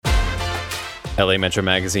LA Metro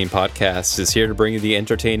Magazine Podcast is here to bring you the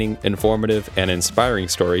entertaining, informative, and inspiring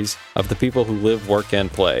stories of the people who live, work,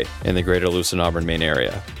 and play in the greater Lewiston-Auburn, Maine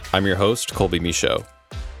area. I'm your host, Colby Michaud.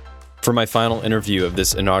 For my final interview of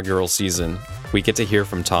this inaugural season, we get to hear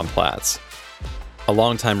from Tom Platz. A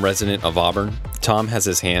longtime resident of Auburn, Tom has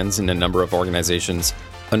his hands in a number of organizations,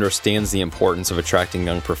 understands the importance of attracting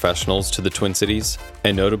young professionals to the Twin Cities,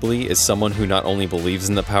 and notably is someone who not only believes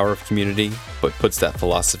in the power of community, but puts that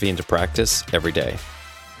philosophy into practice every day.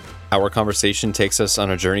 Our conversation takes us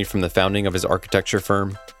on a journey from the founding of his architecture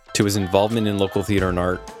firm, to his involvement in local theater and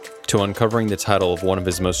art, to uncovering the title of one of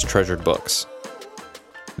his most treasured books.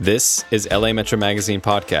 This is LA Metro Magazine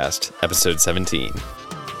Podcast, Episode 17.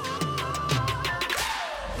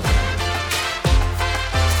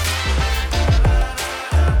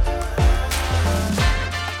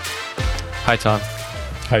 Hi, Tom.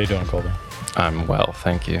 How you doing, Colby? I'm well,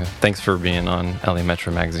 thank you. Thanks for being on LA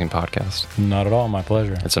Metro Magazine Podcast. Not at all. My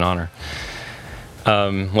pleasure. It's an honor.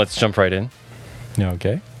 Let's jump right in.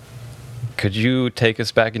 Okay. Could you take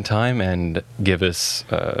us back in time and give us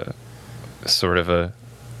sort of a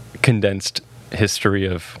condensed history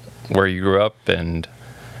of where you grew up and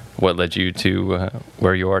what led you to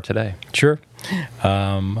where you are today? Sure.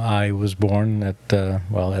 I was born at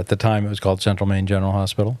the time it was called Central Maine General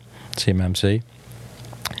Hospital, CMMC.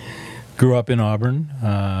 Grew up in Auburn,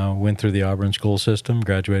 went through the Auburn school system,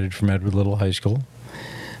 graduated from Edward Little High School.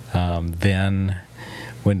 Then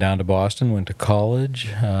went down to Boston, went to college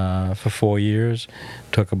for 4 years,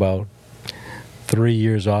 took about 3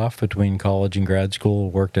 years off between college and grad school,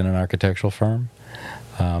 worked in an architectural firm,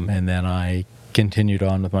 and then I continued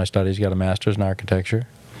on with my studies, got a master's in architecture,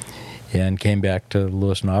 and came back to the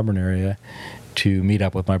Lewiston-Auburn area to meet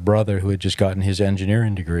up with my brother who had just gotten his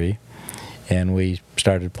engineering degree, and we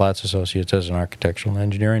started Platz Associates as an architectural and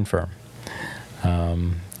engineering firm.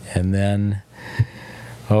 And then,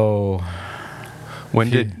 when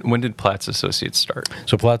did Platz Associates start?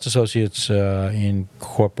 So Platz Associates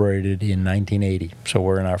incorporated in 1980, so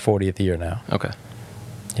we're in our 40th year now. Okay.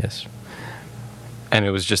 Yes. And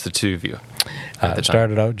it was just the two of you? It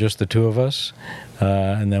started out just the two of us,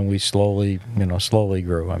 and then we slowly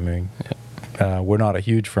grew. I mean, we're not a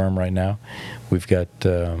huge firm right now. We've got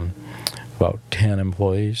about 10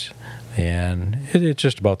 employees, and it's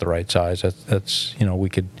just about the right size. That's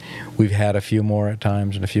we've had a few more at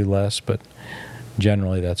times and a few less, but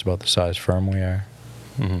generally that's about the size firm we are.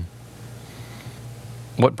 Mm-hmm.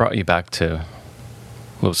 What brought you back to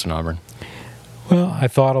Lewiston-Auburn? Well, I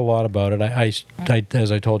thought a lot about it. I,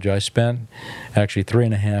 as I told you, I spent actually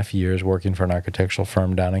 3.5 years working for an architectural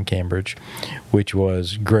firm down in Cambridge, which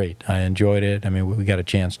was great. I enjoyed it. I mean, we got a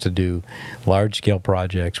chance to do large-scale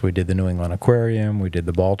projects. We did the New England Aquarium. We did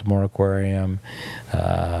the Baltimore Aquarium.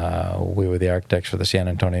 We were the architects for the San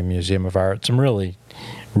Antonio Museum of Art. Some really,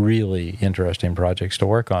 really interesting projects to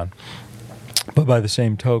work on. But by the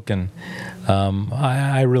same token,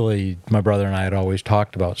 my brother and I had always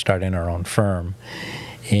talked about starting our own firm.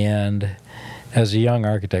 And as a young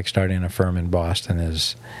architect, starting a firm in Boston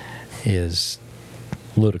is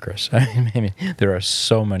ludicrous. I mean, there are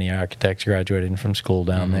so many architects graduating from school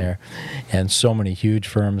down there, and so many huge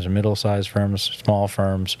firms, middle-sized firms, small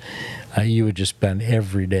firms. You would just spend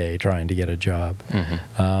every day trying to get a job.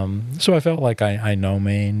 So I felt like I know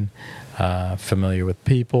Maine, familiar with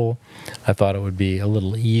people. I thought it would be a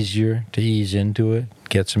little easier to ease into it,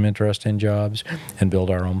 get some interesting jobs, and build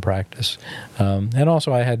our own practice. And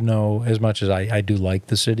also I had as much as I do like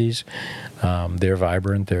the cities, they're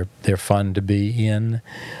vibrant, they're fun to be in.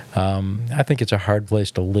 I think it's a hard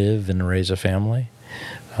place to live and raise a family.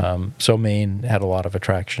 So Maine had a lot of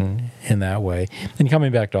attraction in that way. And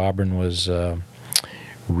coming back to Auburn was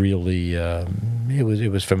really,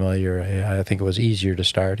 it was familiar. I think it was easier to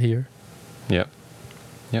start here. Yep.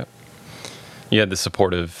 You had the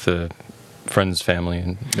support of the friends, family,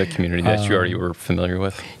 and the community that you already were familiar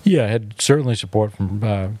with? Yeah, I had certainly support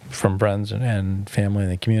from friends and family in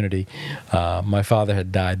the community. My father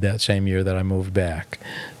had died that same year that I moved back.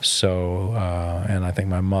 So, and I think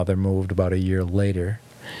my mother moved about a year later.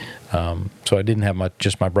 So I didn't have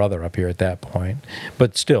just my brother up here at that point.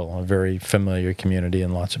 But still, a very familiar community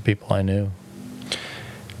and lots of people I knew.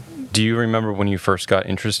 Do you remember when you first got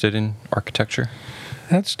interested in architecture?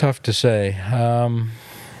 That's tough to say.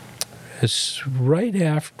 It's right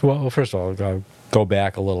after. Well, first of all, I'll go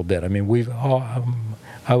back a little bit. I mean,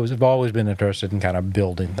 I've always been interested in kind of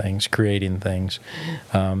building things, creating things.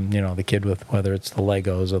 The kid with whether it's the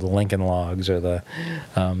Legos or the Lincoln Logs or the.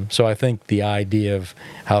 So I think the idea of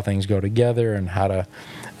how things go together and how to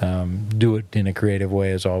do it in a creative way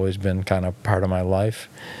has always been kind of part of my life.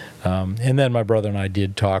 And then my brother and I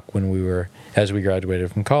did talk as we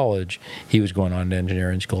graduated from college. He was going on to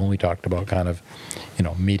engineering school, and we talked about kind of,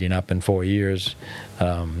 meeting up in 4 years.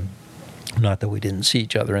 Not that we didn't see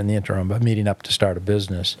each other in the interim, but meeting up to start a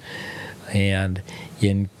business. And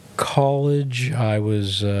in college, I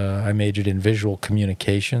majored in visual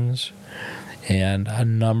communications, and a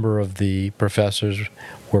number of the professors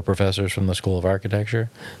were professors from the School of Architecture,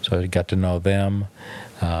 so I got to know them.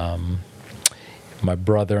 My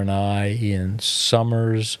brother and I, in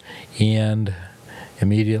summers and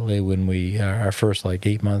immediately when our first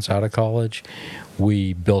 8 months out of college,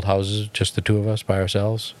 we built houses, just the two of us by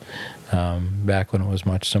ourselves, back when it was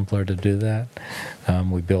much simpler to do that.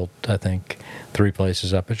 We built, I think, 3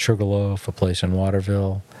 places up at Sugarloaf, a place in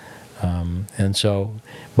Waterville. And so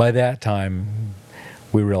by that time,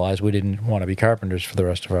 we realized we didn't want to be carpenters for the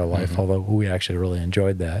rest of our life, although we actually really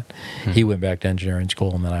enjoyed that. He went back to engineering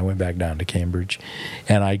school, and then I went back down to Cambridge.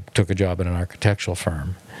 And I took a job at an architectural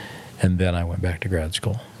firm, and then I went back to grad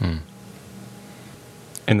school.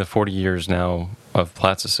 In the 40 years now of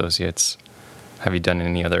Platz Associates, have you done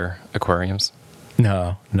any other aquariums?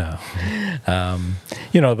 No.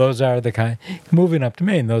 Those are the kind, moving up to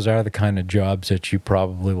Maine, those are the kind of jobs that you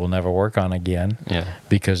probably will never work on again. Yeah.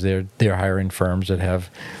 Because they're hiring firms that have,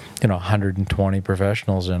 120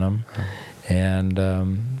 professionals in them.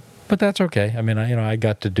 But that's okay. I mean, I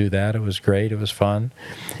got to do that. It was great. It was fun.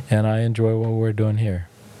 And I enjoy what we're doing here.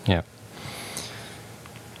 Yeah.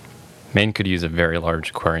 Maine could use a very large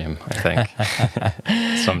aquarium, I think,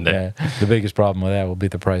 someday. Yeah, the biggest problem with that will be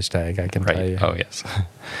the price tag, I can tell you. Oh, yes.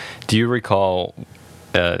 Do you recall,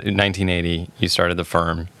 in 1980, you started the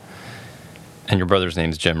firm, and your brother's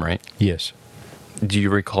name's Jim, right? Yes. Do you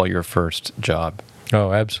recall your first job?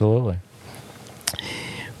 Oh, absolutely.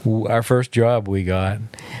 Our first job we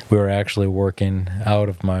were actually working out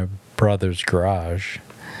of my brother's garage.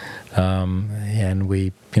 And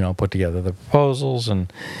we, put together the proposals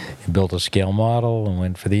and built a scale model and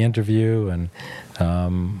went for the interview, and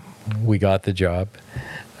we got the job.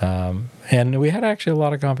 And we had actually a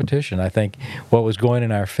lot of competition. I think what was going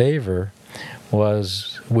in our favor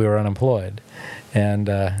was we were unemployed.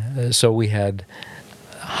 And so we had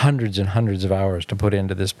hundreds and hundreds of hours to put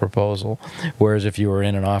into this proposal, whereas if you were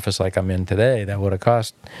in an office like I'm in today, that would have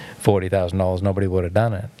cost $40,000. Nobody would have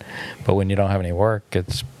done it. But when you don't have any work,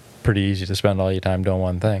 it's pretty easy to spend all your time doing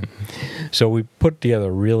one thing. So we put together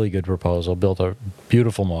a really good proposal, built a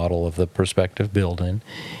beautiful model of the prospective building,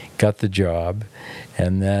 got the job,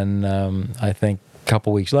 and then I think a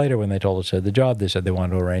couple weeks later when they told us they had the job, they said they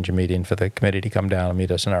wanted to arrange a meeting for the committee to come down and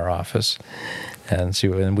meet us in our office and see.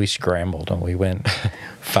 And we scrambled, and we went,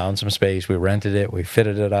 found some space, we rented it, we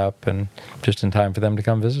fitted it up, and just in time for them to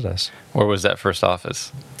come visit us. Where was that first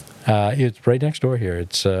office? It's right next door here.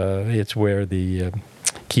 It's where the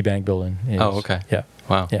Key Bank building is. Oh, okay. Yeah.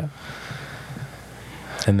 Wow. Yeah.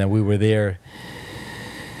 And then we were there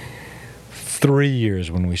 3 years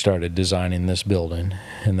when we started designing this building,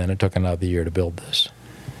 and then it took another year to build this.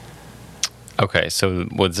 Okay, so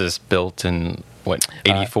was this built in,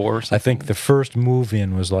 84 or something? I think the first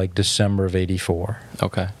move-in was December of 84.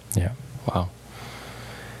 Okay. Yeah. Wow.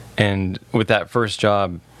 And with that first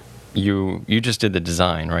job, you just did the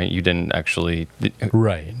design, right? You didn't actually...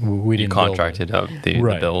 Right. We didn't contracted out the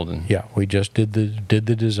build. And, yeah, we just did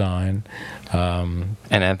the design. And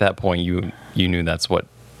at that point, you knew that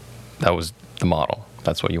was the model.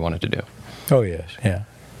 That's what you wanted to do. Oh, yes. Yeah.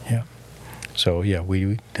 Yeah. So, yeah,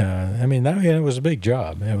 it was a big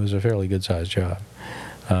job. It was a fairly good-sized job.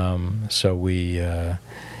 So we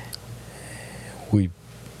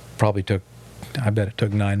probably took... I bet it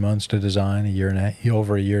took 9 months to design,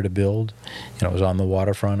 over a year to build. It was on the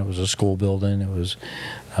waterfront. It was a school building. It was,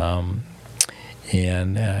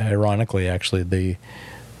 and ironically, actually, the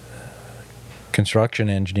construction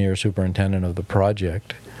engineer superintendent of the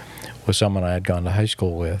project was someone I had gone to high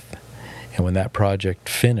school with. And when that project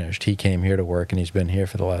finished, he came here to work, and he's been here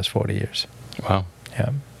for the last 40 years. Wow.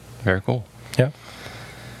 Yeah. Very cool. Yeah.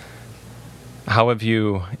 How have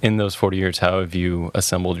you, in those 40 years,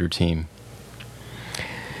 assembled your team?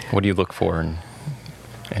 What do you look for?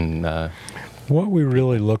 What we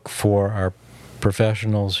really look for are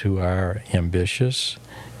professionals who are ambitious,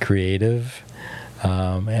 creative,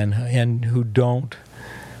 and who don't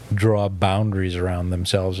draw boundaries around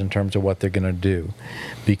themselves in terms of what they're going to do.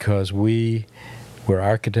 Because we're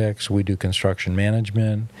architects, we do construction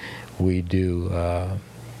management, we do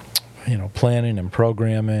planning and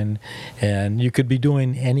programming, and you could be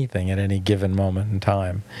doing anything at any given moment in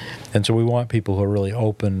time. And so we want people who are really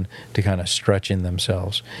open to kind of stretching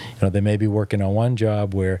themselves. They may be working on one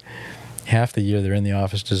job where half the year they're in the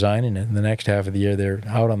office designing it, and the next half of the year they're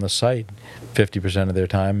out on the site 50% of their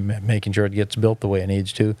time making sure it gets built the way it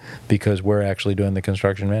needs to, because we're actually doing the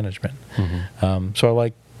construction management. So I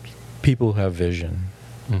like people who have vision.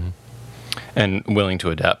 And willing to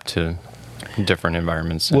adapt to different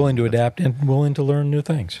environments. Willing to adapt and willing to learn new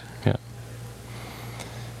things. Yeah.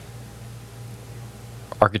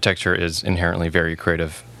 Architecture is inherently very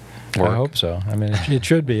creative work. I hope so. I mean, it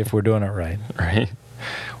should be if we're doing it right. Right.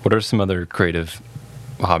 What are some other creative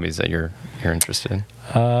hobbies that you're interested in?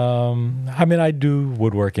 I mean, I do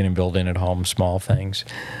woodworking and building at home, small things.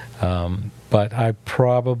 But I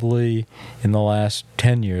probably, in the last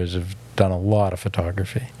 10 years, have done a lot of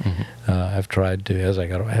photography. I've tried to, as I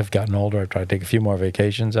have gotten older, I've tried to take a few more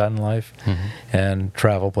vacations out in life and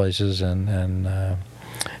travel places and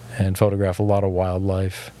photograph a lot of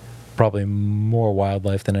wildlife, probably more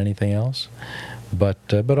wildlife than anything else, but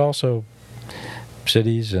also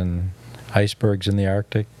cities and icebergs in the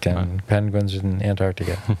Arctic and penguins in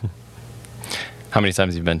Antarctica. How many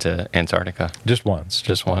times have you been to Antarctica? Just once.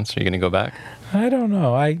 Just once? Are you going to go back? I don't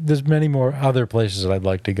know. There's many more other places that I'd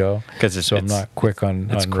like to go. So I'm not quick on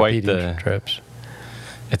repeating trips.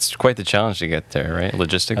 It's quite the challenge to get there, right?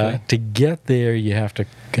 Logistically? To get there, you have to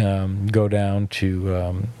go down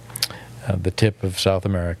to the tip of South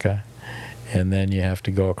America, and then you have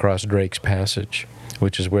to go across Drake's Passage,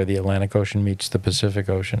 which is where the Atlantic Ocean meets the Pacific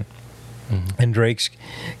Ocean. And Drake's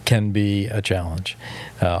can be a challenge.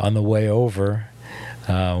 On the way over,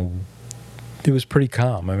 it was pretty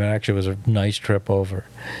calm. I mean, actually, it was a nice trip over.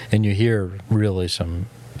 And you hear really some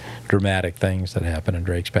dramatic things that happen in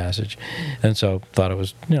Drake's Passage. And so thought it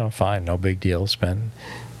was, fine, no big deal. Spent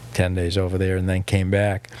 10 days over there and then came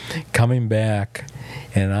back. Coming back,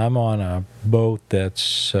 and I'm on a boat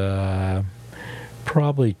that's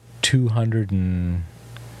probably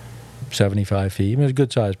 275 feet. It was a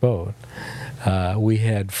good-sized boat. We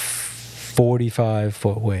had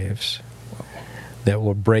 45-foot waves that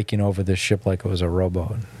were breaking over this ship like it was a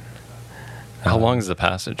rowboat. How long does the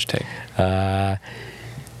passage take?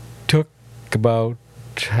 Took about,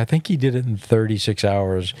 I think he did it in 36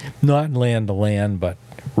 hours, not land to land, but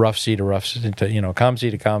rough sea to rough sea, calm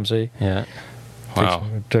sea to calm sea. Yeah. Wow.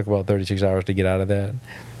 It took about 36 hours to get out of that.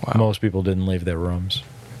 Wow. Most people didn't leave their rooms.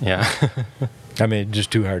 Yeah. I mean,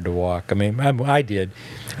 just too hard to walk. I mean, I did,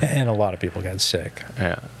 and a lot of people got sick.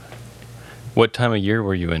 Yeah. What time of year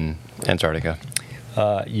were you in Antarctica?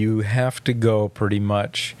 You have to go pretty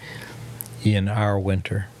much in our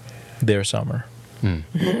winter, their summer.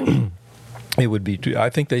 It would be, I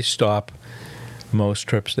think they stop most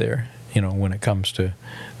trips there, when it comes to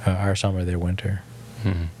our summer, their winter.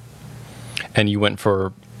 And you went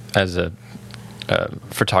as a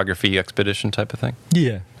photography expedition type of thing?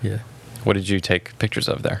 Yeah. What did you take pictures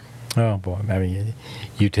of there? Oh, boy. I mean,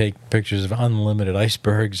 you take pictures of unlimited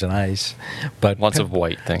icebergs and ice. But lots of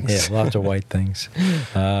white things. Yeah, lots of white things.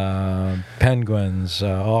 Penguins,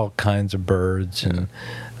 all kinds of birds. And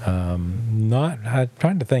I'm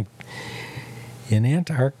trying to think. In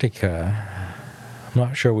Antarctica, I'm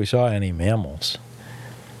not sure we saw any mammals.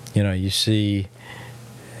 You see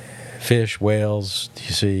fish, whales,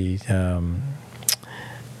 you see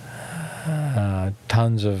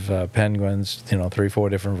tons of penguins, 3-4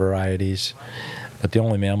 different varieties, but the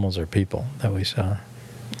only mammals are people that we saw.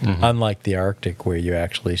 Unlike the Arctic, where you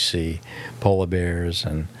actually see polar bears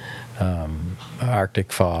and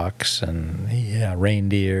Arctic fox and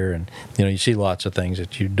reindeer, and you see lots of things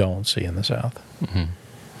that you don't see in the South.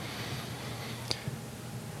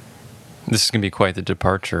 This is going to be quite the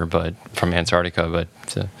departure, but from Antarctica. But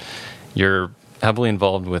you're heavily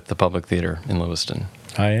involved with the Public Theater in Lewiston.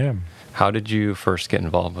 I am. How did you first get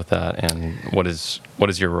involved with that, and what is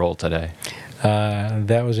your role today?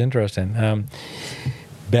 That was interesting.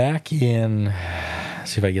 Back in,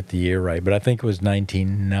 let's see if I get the year right, but I think it was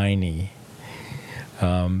 1990,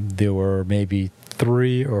 there were maybe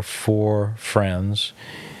 3 or 4 friends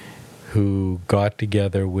who got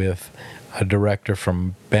together with a director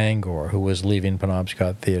from Bangor who was leaving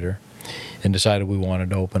Penobscot Theater and decided we wanted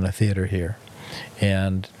to open a theater here.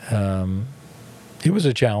 And it was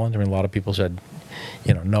a challenge. I mean, a lot of people said,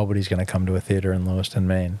 nobody's going to come to a theater in Lewiston,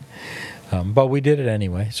 Maine. But we did it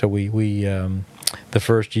anyway. So we the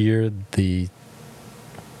first year, I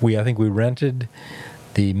think we rented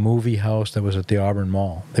the movie house that was at the Auburn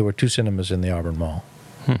Mall. There were 2 cinemas in the Auburn Mall.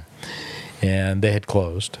 And they had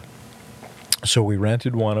closed. So we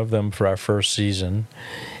rented one of them for our first season,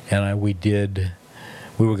 and we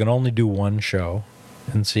were going to only do one show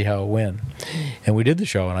and see how it went. And we did the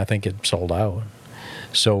show, and I think it sold out.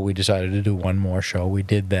 So we decided to do one more show. We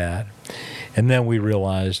did that. And then we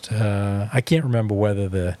realized, I can't remember whether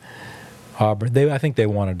the Auburn. I think they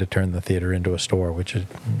wanted to turn the theater into a store, which it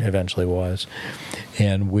eventually was.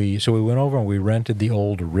 And we went over and we rented the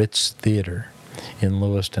old Ritz Theater in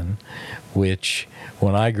Lewiston, which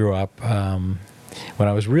when I grew up, when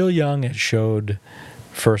I was real young, it showed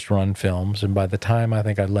first-run films, and by the time I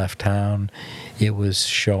think I left town, it was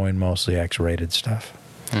showing mostly X-rated stuff.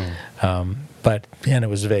 And it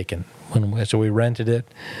was vacant. So we rented it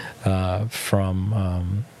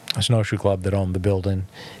from a snowshoe club that owned the building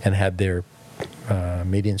and had their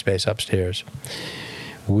meeting space upstairs.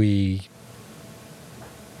 We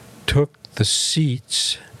took the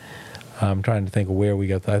seats. I'm trying to think of where we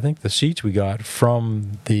got I think the seats we got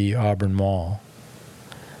from the Auburn Mall.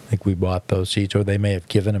 I think we bought those seats, or they may have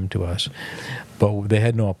given them to us, but they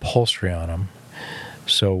had no upholstery on them.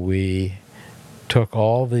 So we took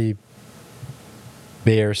all the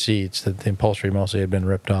bare seats that the upholstery mostly had been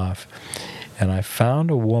ripped off, and I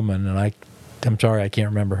found a woman, and I'm sorry I can't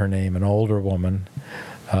remember her name, an older woman.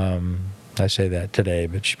 I say that today,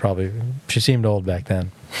 but she seemed old back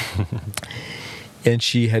then. And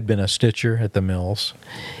she had been a stitcher at the mills,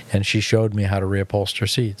 and she showed me how to reupholster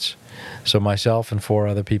seats. So myself and 4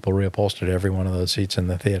 other people reupholstered every one of those seats in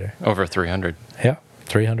the theater. Over 300. Yeah,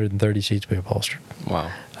 330 seats we upholstered.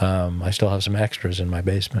 Wow. I still have some extras in my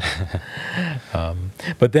basement.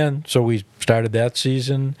 But then, so we started that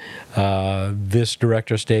season. This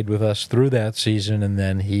director stayed with us through that season, and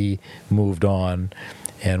then he moved on,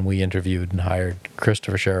 and we interviewed and hired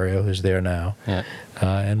Christopher Sherrio, who's there now. Yeah.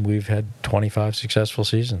 And we've had 25 successful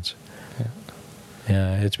seasons.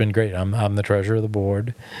 Yeah, it's been great. I'm the treasurer of the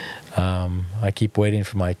board. I keep waiting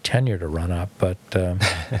for my tenure to run up, but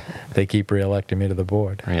they keep reelecting me to the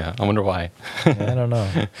board. Yeah, I wonder why. I don't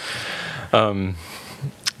know.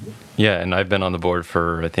 Yeah, and I've been on the board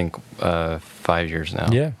for I think 5 years now.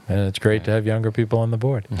 Yeah, and it's great to have younger people on the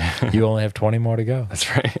board. You only have 20 more to go. That's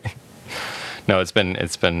right. No, it's been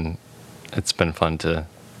fun to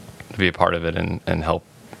be a part of it and help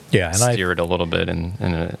steer it a little bit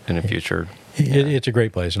in a future. It's a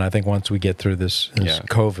great place, and I think once we get through this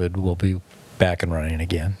COVID, we'll be back and running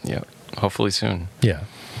again. Yeah, hopefully soon. Yeah.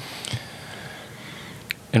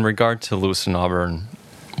 In regard to Lewiston Auburn,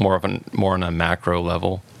 more on a macro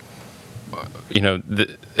level,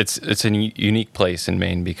 it's a unique place in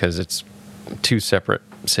Maine because it's 2 separate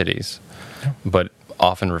cities, but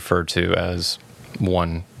often referred to as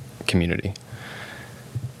one community.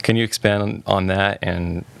 Can you expand on that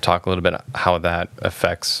and talk a little bit how that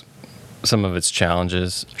affects some of its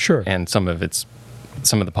challenges? Sure. And some of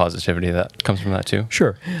the positivity that comes from that too?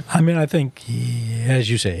 Sure. I mean, I think, as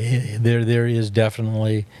you say, there is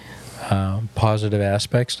definitely positive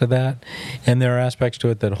aspects to that, and there are aspects to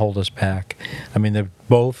it that hold us back. I mean, they're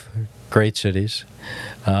both great cities.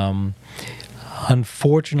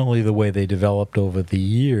 Unfortunately, the way they developed over the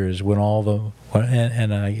years,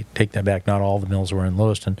 and I take that back, not all the mills were in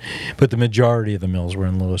Lewiston, but the majority of the mills were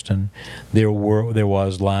in Lewiston. There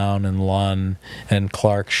was Lown and Lunn and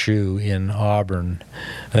Clark Shoe in Auburn.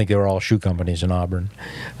 I think they were all shoe companies in Auburn.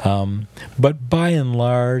 But by and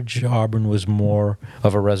large, Auburn was more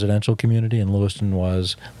of a residential community, and Lewiston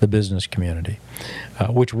was the business community,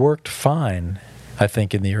 which worked fine, I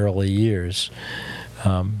think, in the early years.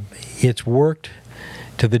 It's worked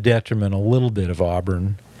to the detriment a little bit of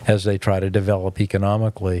Auburn as they try to develop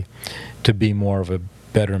economically to be more of a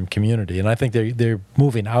bedroom community. And I think they're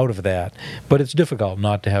moving out of that. But it's difficult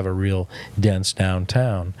not to have a real dense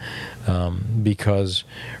downtown because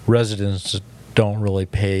residents don't really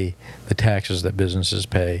pay the taxes that businesses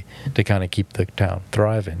pay to kind of keep the town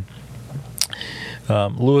thriving.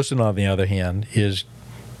 Lewiston, on the other hand,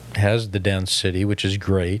 has the dense city, which is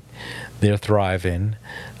great. They're thriving.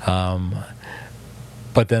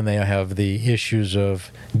 But then they have the issues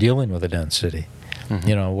of dealing with a dense city.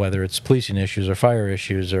 Mm-hmm. Whether it's policing issues or fire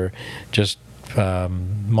issues or just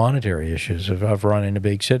monetary issues of running a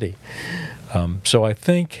big city. So I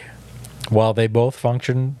think while they both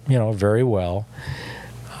function, very well,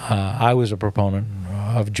 I was a proponent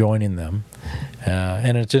of joining them.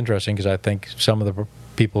 And it's interesting because I think some of the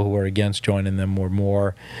people who were against joining them were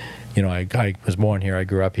more, I was born here, I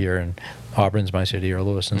grew up here, and Auburn's my city or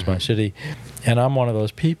Lewiston's my city, and I'm one of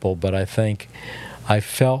those people, but I think I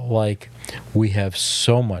felt like we have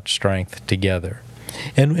so much strength together,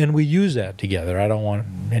 and we use that together. I don't want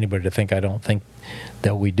anybody to think I don't think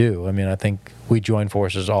that we do. I mean, I think we join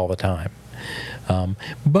forces all the time.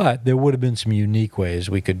 But there would have been some unique ways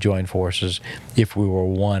we could join forces if we were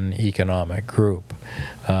one economic group,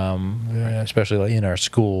 especially in our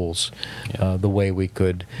schools, the way we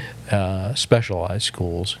could specialize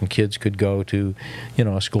schools, and kids could go to,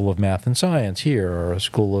 a school of math and science here or a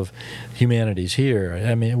school of humanities here.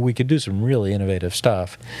 I mean, we could do some really innovative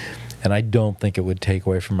stuff. And I don't think it would take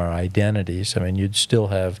away from our identities. I mean, you'd still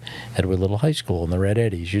have Edward Little High School and the Red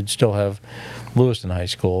Eddies. You'd still have Lewiston High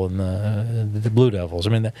School and the Blue Devils. I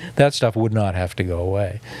mean, that stuff would not have to go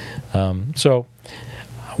away. So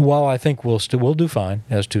while I think we'll do fine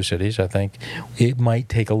as two cities, I think it might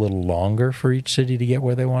take a little longer for each city to get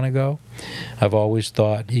where they want to go. I've always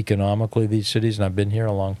thought economically these cities, and I've been here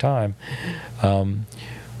a long time,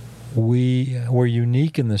 we're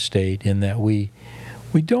unique in the state in that we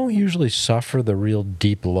don't usually suffer the real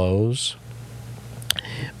deep lows,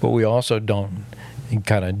 but we also don't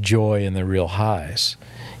kind of joy in the real highs.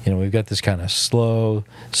 We've got this kind of slow,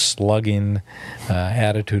 slugging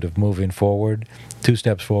attitude of moving forward, 2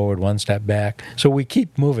 steps forward, 1 step back. So we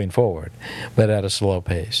keep moving forward, but at a slow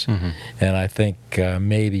pace. Mm-hmm. And I think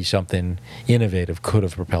maybe something innovative could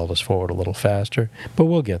have propelled us forward a little faster, but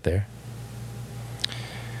we'll get there.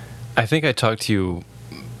 I think I talked to you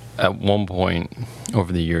at one point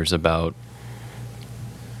over the years about,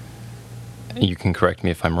 you can correct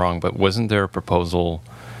me if I'm wrong, but wasn't there a proposal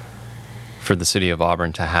for the city of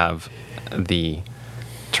Auburn to have the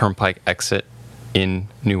turnpike exit in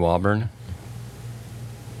New Auburn?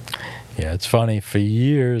 Yeah, it's funny. For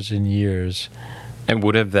years and years. And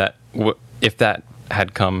if that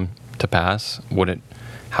had come to pass,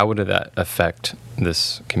 how would that affect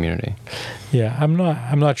this community? Yeah, I'm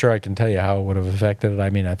not sure I can tell you how it would have affected it. I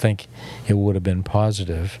mean, I think it would have been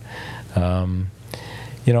positive.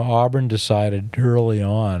 Auburn decided early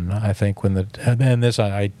on, I think, and this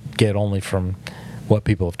I get only from what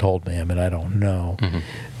people have told me, I mean, I don't know, mm-hmm.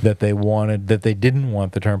 that they didn't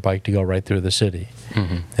want the turnpike to go right through the city.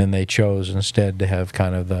 Mm-hmm. And they chose instead to have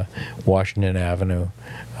kind of the Washington Avenue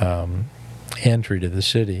entry to the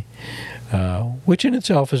city. Which in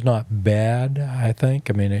itself is not bad, I think.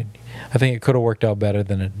 I mean, I think it could have worked out better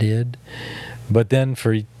than it did. But then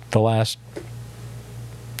for the last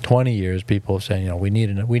 20 years, people have said, we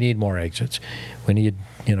need more exits. We need,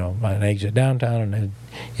 an exit downtown, and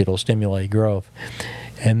it'll stimulate growth.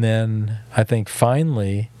 And then I think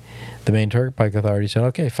finally, the Maine Turnpike Authority said,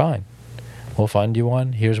 okay, fine. We'll fund you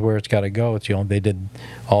one. Here's where it's got to go. They did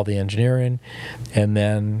all the engineering, and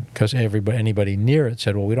then because anybody near it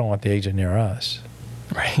said, well, we don't want the exit near us,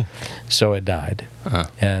 right? So it died. Uh-huh.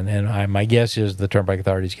 And my guess is the Turnpike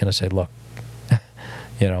Authority is going to say, look,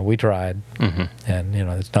 we tried, mm-hmm. and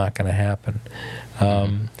it's not going to happen.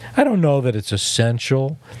 I don't know that it's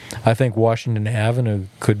essential. I think Washington Avenue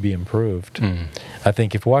could be improved. Mm. I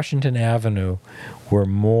think if Washington Avenue were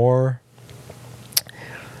more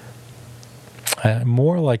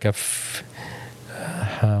like what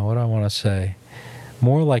do I want to say?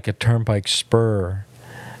 More like a turnpike spur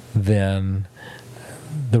than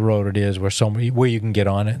the road it is, where you can get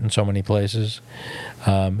on it in so many places.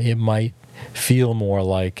 It might feel more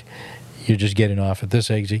like you're just getting off at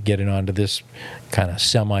this exit, getting onto this kind of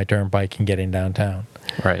semi-turnpike and getting downtown.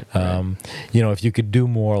 Right. If you could do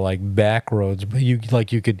more like back roads, you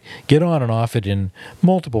could get on and off it in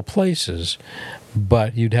multiple places,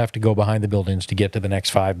 but you'd have to go behind the buildings to get to the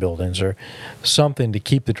next 5 buildings or something to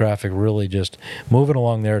keep the traffic really just moving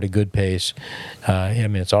along there at a good pace. I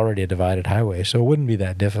mean, it's already a divided highway, so it wouldn't be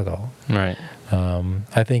that difficult. Right.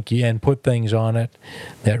 I think and put things on it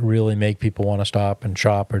that really make people want to stop and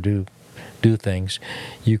shop or do things.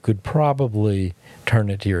 You could probably turn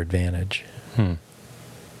it to your advantage.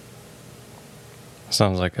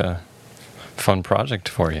 Sounds like a fun project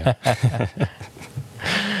for you.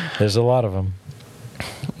 There's a lot of them.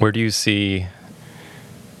 Where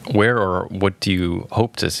or what do you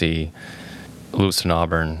hope to see Lewiston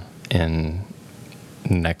Auburn in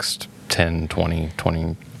the next 10, 20,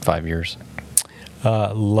 25 years?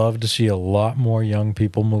 Love to see a lot more young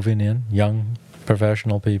people moving in, young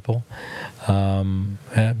professional people, and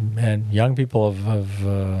young people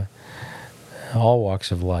of all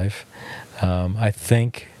walks of life. I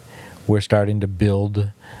think we're starting to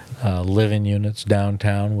build living units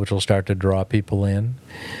downtown, which will start to draw people in.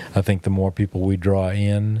 I think the more people we draw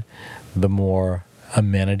in, the more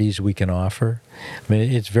amenities we can offer. I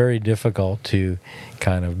mean, it's very difficult to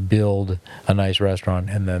kind of build a nice restaurant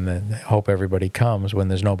and then hope everybody comes when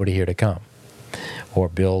there's nobody here to come. or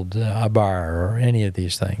build a bar or any of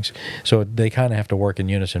these things. So they kind of have to work in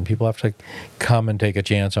unison. People have to come and take a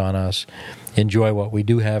chance on us, enjoy what we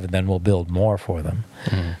do have, and then we'll build more for them.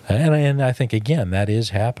 And I think, again, that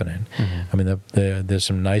is happening. I mean, there's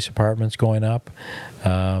some nice apartments going up.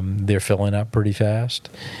 They're filling up pretty fast.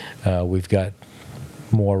 We've got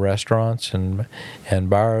more restaurants and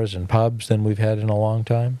bars and pubs than we've had in a long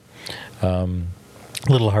time.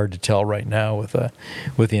 A little hard to tell right now with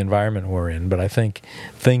the environment we're in, but I think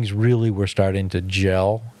things really were starting to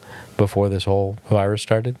gel before this whole virus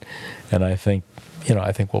started, and I think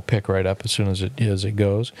we'll pick right up as soon as it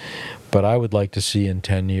goes. But I would like to see in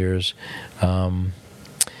 10 years, a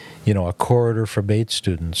corridor for Bates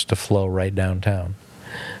students to flow right downtown,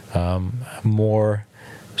 more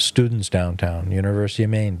students downtown, University of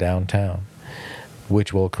Maine downtown,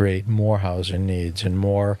 which will create more housing needs and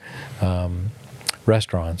more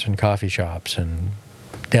restaurants and coffee shops and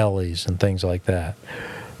delis and things like that.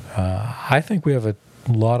 I think we have a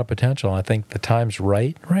lot of potential. I think the time's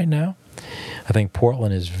right now. I think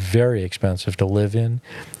Portland is very expensive to live in.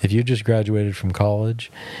 If you just graduated from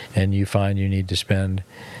college and you find you need to spend,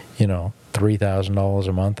 $3,000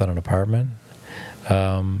 a month on an apartment,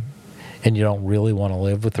 and you don't really want to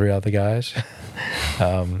live with 3 other guys,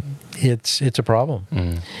 it's a problem.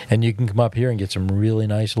 And you can come up here and get some really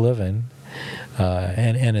nice living.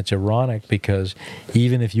 And it's ironic because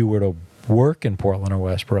even if you were to work in Portland or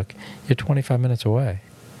Westbrook, you're 25 minutes away.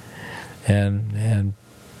 And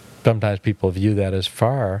sometimes people view that as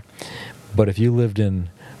far, but if you lived in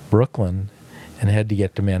Brooklyn and had to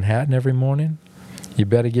get to Manhattan every morning, you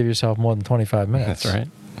better give yourself more than 25 minutes. That's right.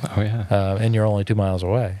 Oh, yeah. And you're only 2 miles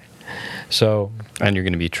away. So, and you're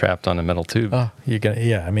going to be trapped on a metal tube. Oh,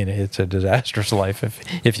 yeah. I mean, it's a disastrous life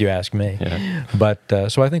if you ask me. Yeah. But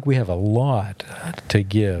so I think we have a lot to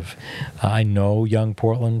give. I know young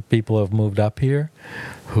Portland people have moved up here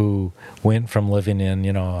who went from living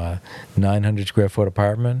in a 900 square foot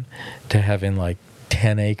apartment to having like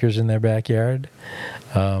 10 acres in their backyard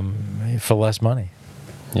for less money.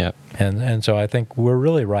 Yeah. And so I think we're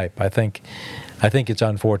really ripe. I think it's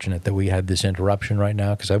unfortunate that we had this interruption right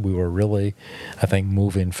now because we were really,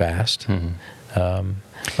 moving fast.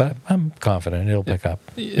 But I'm confident it'll pick up.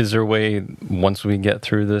 Is there a way, once we get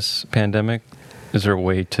through this pandemic, is there a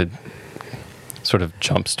way to sort of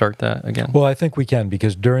jumpstart that again? Well, I think we can,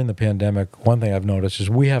 because during the pandemic, one thing I've noticed is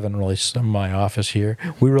we haven't really, my office here,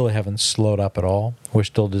 we really haven't slowed up at all. We're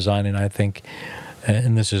still designing, I think,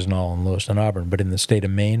 and this isn't all in Lewiston, Auburn, but in the state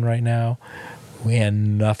of Maine right now,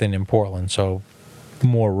 and nothing in Portland, so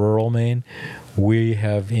more rural Maine, we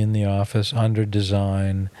have in the office under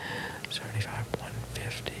design 75,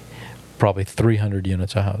 150, probably 300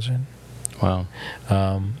 units of housing. Wow.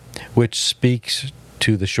 Which speaks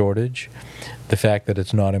to the shortage. The fact that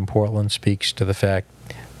it's not in Portland speaks to the fact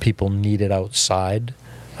people need it outside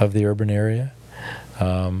of the urban area.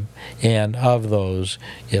 And of those,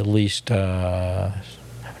 at least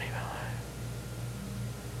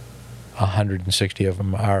 160 of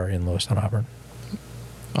them are in Lewiston, Auburn.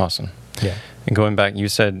 Awesome. Yeah. And going back, you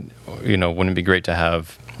said, wouldn't it be great to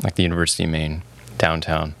have like the University of Maine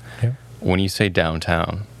downtown? Yeah. When you say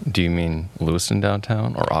downtown, do you mean Lewiston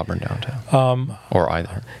downtown or Auburn downtown? Or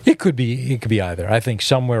either? It could be either. I think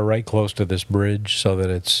somewhere right close to this bridge so that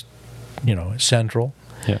it's, central.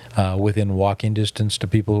 Yeah. Within walking distance to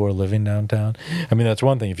people who are living downtown. I mean, that's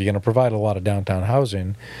one thing. If you're going to provide a lot of downtown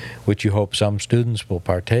housing, which you hope some students will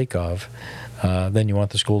partake of, then you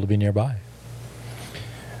want the school to be nearby.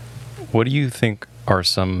 What do you think are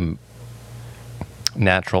some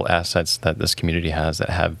natural assets that this community has that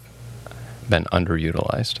have been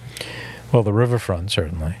underutilized? Well, the riverfront,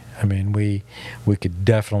 certainly. I mean, we could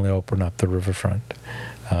definitely open up the riverfront.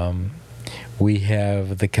 We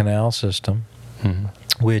have the canal system,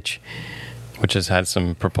 which has had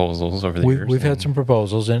some proposals over the years. We've had some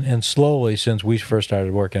proposals, and slowly, since we first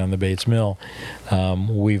started working on the Bates Mill,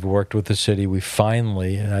 we've worked with the city. We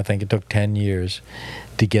finally, and I think it took 10 years,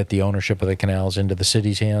 to get the ownership of the canals into the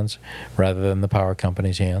city's hands rather than the power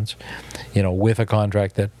company's hands, with a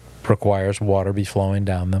contract that requires water be flowing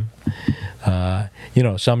down them.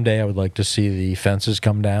 Someday I would like to see the fences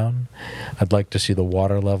come down. I'd like to see the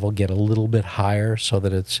water level get a little bit higher so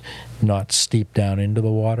that it's not steep down into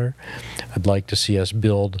the water. I'd like to see us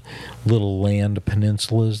build little land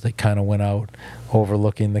peninsulas that kind of went out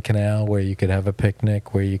overlooking the canal where you could have a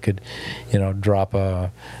picnic, where you could, drop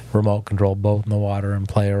a remote control boat in the water and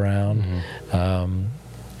play around.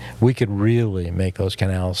 We could really make those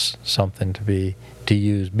canals something to be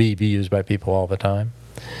used by people all the time.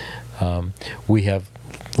 We have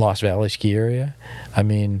Lost Valley ski area. I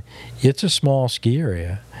mean, it's a small ski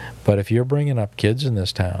area, but if you're bringing up kids in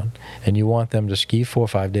this town and you want them to ski 4 or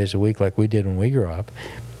 5 days a week like we did when we grew up,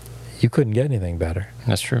 you couldn't get anything better.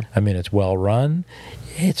 That's true. I mean, it's well run.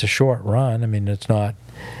 It's a short run. I mean, it's not,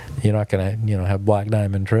 you're not going to, have black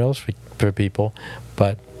diamond trails for people,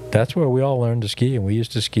 but that's where we all learned to ski. And we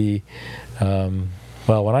used to ski,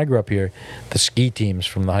 well, when I grew up here, the ski teams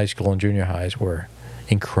from the high school and junior highs were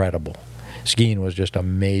incredible. Skiing was just a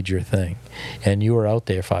major thing, and you were out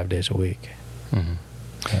there 5 days a week. Mm-hmm.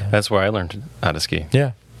 That's where I learned how to ski.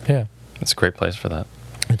 Yeah. It's a great place for that.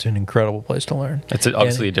 It's an incredible place to learn. It's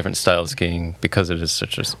obviously a different style of skiing because it is so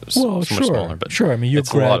much smaller. But sure. I mean,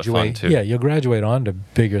 it's a lot of fun too. Yeah, you'll graduate on to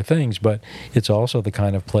bigger things, but it's also the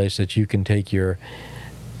kind of place that you can take your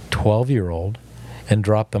 12-year-old and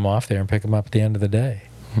drop them off there and pick them up at the end of the day.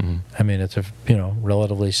 Mm-hmm. I mean, it's a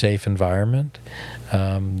relatively safe environment.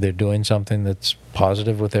 They're doing something that's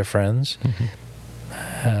positive with their friends,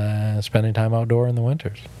 spending time outdoor in the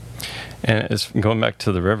winters. And going back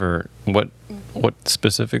to the river, what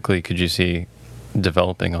specifically could you see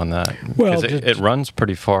developing on that? Well, because it runs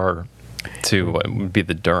pretty far to what would be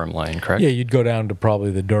the Durham line, correct? Yeah, you'd go down to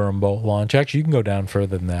probably the Durham boat launch. Actually, you can go down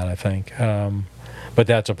further than that, I think. But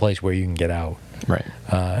that's a place where you can get out. Right.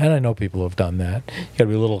 And I know people have done that. You got to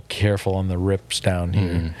be a little careful on the rips down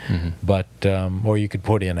here. Mm-hmm. But or you could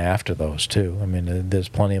put in after those too. I mean, there's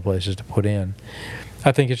plenty of places to put in.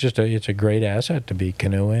 I think it's a great asset to be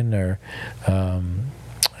canoeing or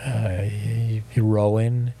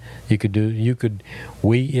rowing. I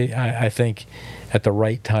think at the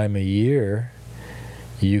right time of year,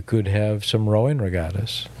 you could have some rowing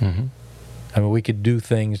regattas. Mm-hmm. I mean, we could do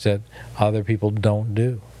things that other people don't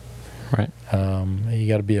do. Right. You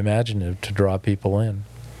got to be imaginative to draw people in.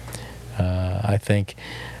 I think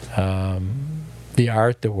the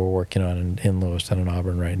art that we're working on in Lewiston and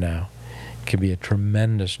Auburn right now could be a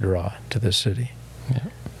tremendous draw to the city. Yeah.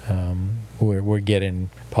 We're getting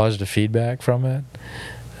positive feedback from it.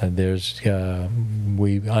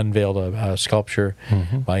 We unveiled a sculpture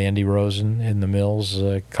by Andy Rosen in the Mills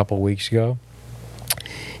a couple of weeks ago.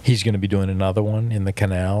 He's going to be doing another one in the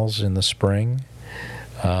canals in the spring.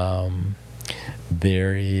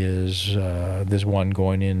 There's one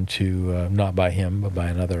going into, not by him, but by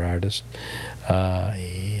another artist,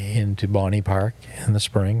 into Bonnie Park in the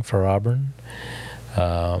spring for Auburn.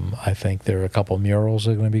 I think there are a couple murals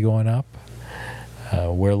that are going to be going up.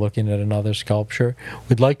 We're looking at another sculpture.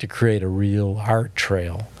 We'd like to create a real art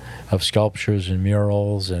trail of sculptures and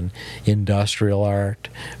murals and industrial art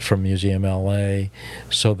from Museum LA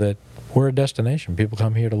so that we're a destination. People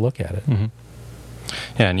come here to look at it. Mm-hmm.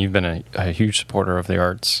 Yeah, and you've been a huge supporter of the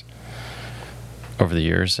arts over the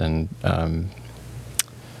years, and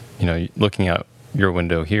looking out your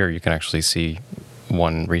window here, you can actually see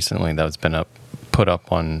one recently that's been put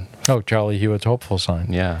up on. Oh, Charlie Hewitt's Hopeful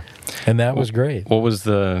sign. Yeah, and that was great. What was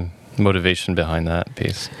the motivation behind that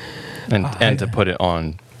piece, and to put it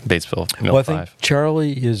on Batesville Mill 5? I think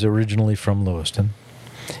Charlie is originally from Lewiston.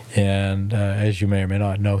 And as you may or may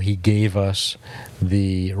not know, he gave us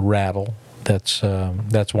the rattle. That's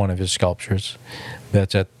one of his sculptures.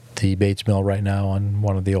 That's at the Bates Mill right now on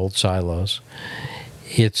one of the old silos.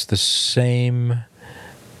 It's the same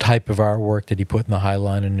type of artwork that he put in the High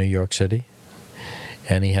Line in New York City.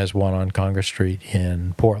 And he has one on Congress Street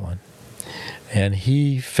in Portland. And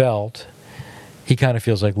he kind of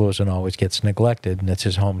feels like Lewiston always gets neglected, and it's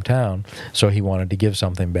his hometown, so he wanted to give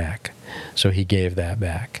something back. So he gave that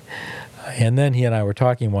back. And then he and I were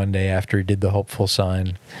talking one day after he did the Hopeful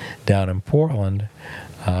sign down in Portland,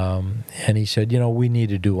 and he said, we need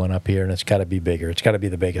to do one up here, and it's got to be bigger. It's got to be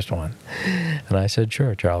the biggest one. And I said,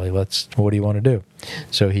 sure, Charlie, what do you want to do?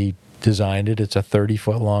 So he designed it. It's a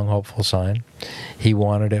 30-foot-long Hopeful sign. He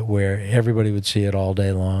wanted it where everybody would see it all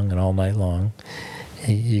day long and all night long.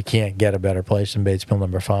 You can't get a better place than Bates Mill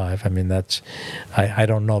number 5. I mean, I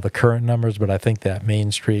don't know the current numbers, but I think that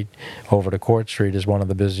Main Street over to Court Street is one of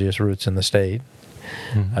the busiest routes in the state.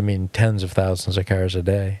 Mm-hmm. I mean, tens of thousands of cars a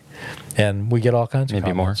day. And we get all kinds of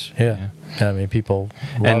comments. Maybe more. Yeah. I mean, people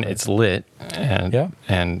love and it. It's lit.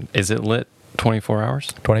 And is it lit 24 hours?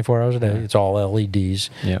 24 hours a day. Yeah. It's all LEDs.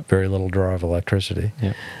 Yep. Very little draw of electricity.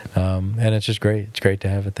 Yep. And it's just great. It's great to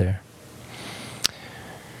have it there.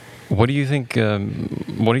 What do you think?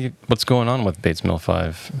 What's going on with Bates Mill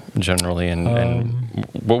 5 generally, and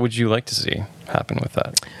what would you like to see happen with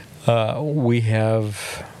that? We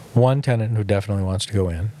have one tenant who definitely wants to go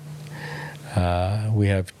in. We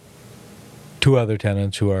have two other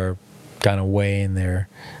tenants who are kind of weighing their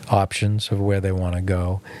options of where they want to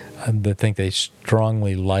go. I think they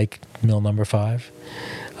strongly like Mill number 5.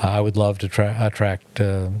 I would love to attract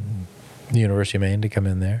the University of Maine to come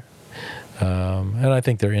in there. And I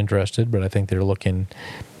think they're interested, but I think they're looking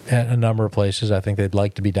at a number of places. I think they'd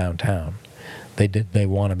like to be downtown. They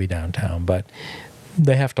want to be downtown, but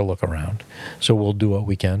they have to look around. So we'll do what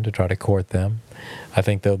we can to try to court them. I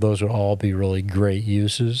think those would all be really great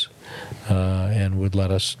uses and would let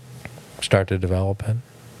us start to develop it.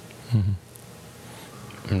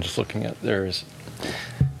 I'm just looking at there's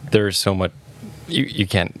so much you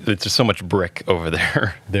can't. There's so much brick over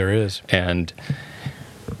there. There is, and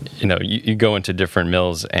you go into different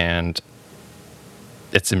mills and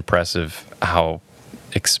it's impressive how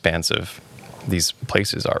expansive these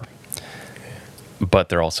places are, but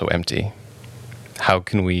they're also empty. How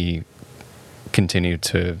can we continue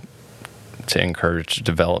to encourage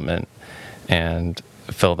development and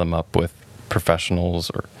fill them up with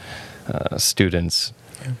professionals or students,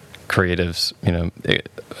 creatives?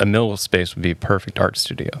 A mill space would be a perfect art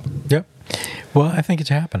studio. Yep. Well, I think it's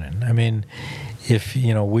happening. I mean, if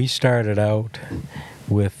we started out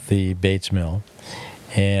with the Bates Mill,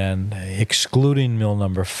 and excluding mill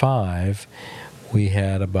number 5, we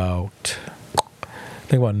had about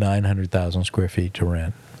 900,000 square feet to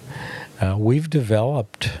rent. We've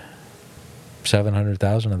developed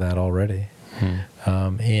 700,000 of that already.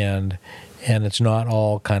 And it's not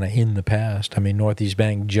all kind of in the past. I mean, Northeast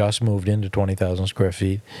Bank just moved into 20,000 square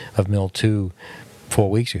feet of Mill 2 4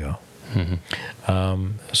 weeks ago.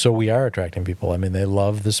 So we are attracting people. I mean, they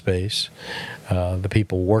love the space. The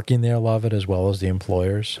people working there love it, as well as the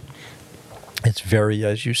employers. It's very,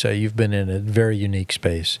 as you say, you've been in a very unique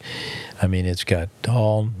space. I mean, it's got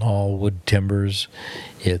all wood timbers.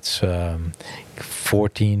 It's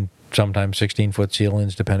 14, sometimes 16-foot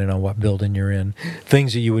ceilings, depending on what building you're in.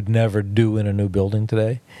 Things that you would never do in a new building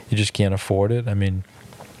today. You just can't afford it. I mean,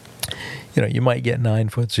 you might get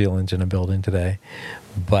 9-foot ceilings in a building today,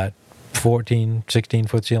 but 14,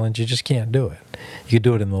 16-foot ceilings, you just can't do it. You could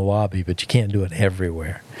do it in the lobby, but you can't do it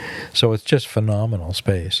everywhere. So it's just phenomenal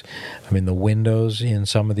space. I mean, the windows in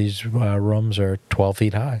some of these rooms are 12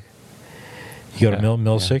 feet high. You go to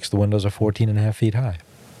Mill 6, the windows are 14 and a half feet high.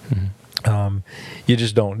 You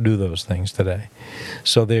just don't do those things today.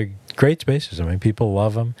 So they're great spaces. I mean, people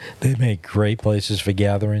love them. They make great places for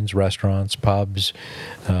gatherings, restaurants, pubs.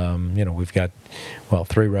 We've got,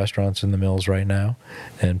 3 restaurants in the mills right now,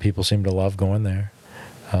 and people seem to love going there.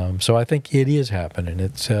 So I think it is happening.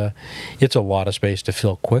 It's a lot of space to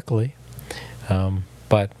fill quickly,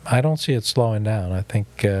 but I don't see it slowing down. I think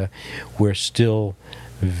we're still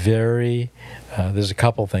very. There's a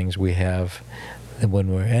couple things we have.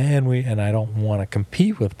 And I don't want to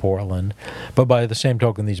compete with Portland, but by the same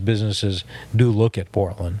token, these businesses do look at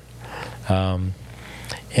Portland. And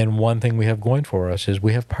one thing we have going for us is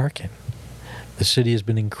we have parking. The city has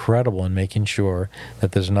been incredible in making sure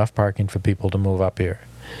that there's enough parking for people to move up here.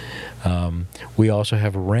 We also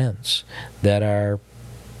have rents that are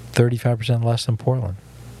 35% less than Portland.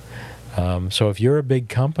 So if you're a big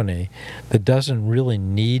company that doesn't really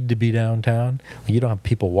need to be downtown, you don't have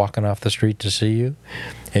people walking off the street to see you,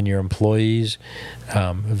 and your employees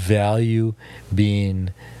value being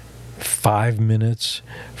 5 minutes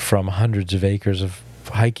from hundreds of acres of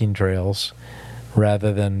hiking trails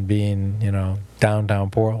rather than being, downtown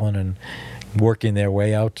Portland and working their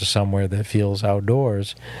way out to somewhere that feels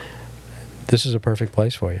outdoors, this is a perfect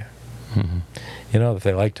place for you. If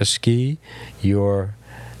they like to ski, you're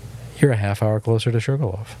a half hour closer to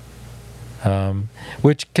Sugarloaf,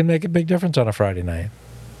 which can make a big difference on a Friday night.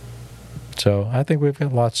 So I think we've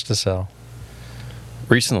got lots to sell.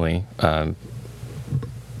 Recently, a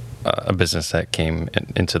business that came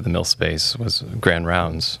into the mill space was Grand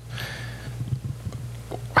Rounds.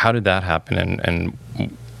 How did that happen, and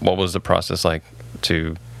what was the process like?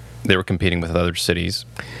 They were competing with other cities.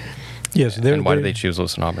 Yes, and why did they choose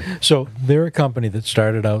Lewiston Auburn? So they're a company that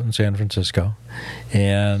started out in San Francisco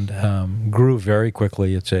and grew very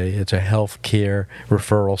quickly. It's a healthcare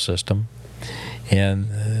referral system, and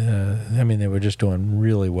they were just doing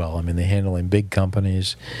really well. I mean, they're handling big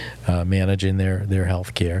companies, managing their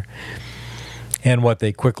healthcare. And what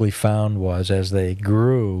they quickly found was, as they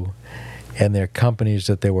grew, and their companies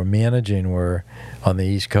that they were managing were on the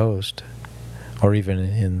East Coast, or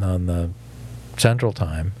even on the Central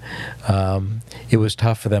Time, it was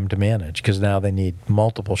tough for them to manage because now they need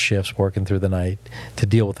multiple shifts working through the night to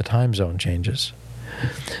deal with the time zone changes.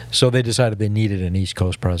 So they decided they needed an East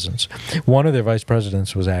Coast presence. One of their vice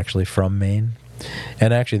presidents was actually from Maine,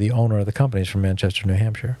 and actually the owner of the company is from Manchester, New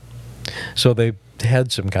Hampshire. So they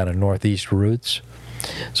had some kind of Northeast roots.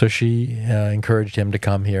 So she encouraged him to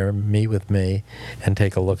come here, meet with me, and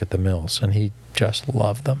take a look at the mills, and he just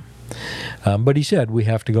loved them. But he said we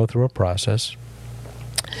have to go through a process.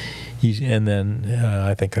 And then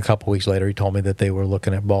I think a couple weeks later he told me that they were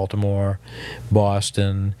looking at Baltimore,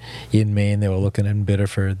 Boston, in Maine they were looking in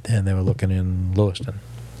Biddeford, and they were looking in Lewiston.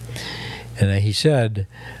 And he said,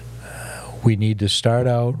 we need to start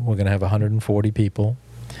out, we're going to have 140 people.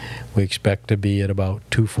 We expect to be at about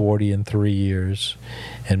 240 in 3 years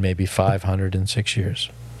and maybe 500 in 6 years.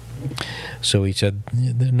 So he said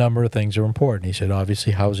the number of things are important. He said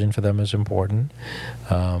obviously housing for them is important,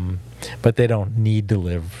 but they don't need to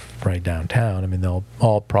live right downtown. I mean, they'll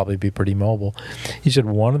all probably be pretty mobile. He said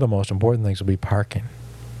one of the most important things will be parking.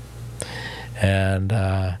 And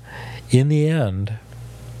in the end,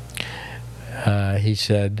 he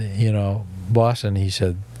said, Boston, he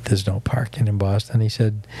said, there's no parking in Boston. He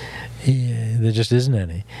said, there just isn't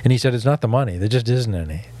any. And he said, it's not the money. There just isn't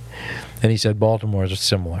any. And he said, Baltimore is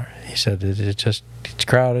similar. He said, it's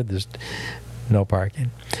crowded. There's no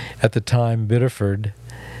parking. At the time, Biddeford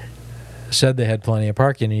said they had plenty of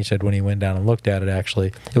parking. And he said when he went down and looked at it,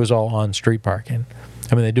 actually, it was all on-street parking.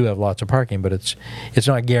 I mean, they do have lots of parking, but it's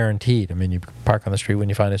not guaranteed. I mean, you park on the street when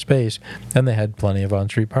you find a space, and they had plenty of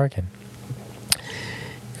on-street parking.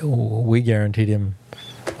 We guaranteed him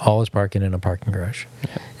all his parking in a parking garage.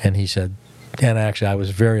 Yeah. And he said, and actually I was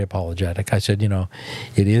very apologetic. I said,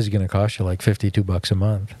 it is going to cost you like $52 a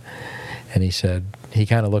month. And he said, he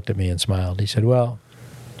kind of looked at me and smiled. He said, well,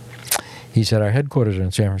 our headquarters are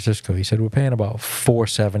in San Francisco. He said, we're paying about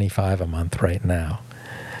 $475 a month right now.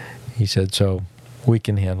 He said, so we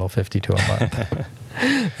can handle $52 a month.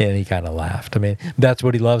 And he kind of laughed. I mean, that's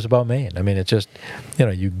what he loves about Maine. I mean, it's just,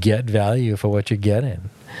 you get value for what you're getting.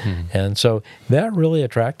 Mm-hmm. And so that really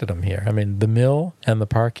attracted him here. I mean, the mill and the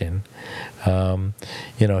parking,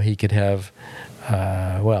 he could have,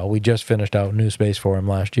 we just finished out new space for him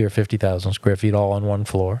last year, 50,000 square feet all on one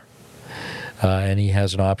floor. And he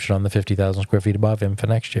has an option on the 50,000 square feet above him for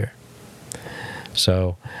next year.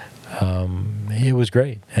 So it was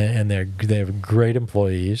great. And they have great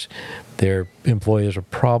employees. Their employees are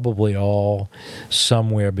probably all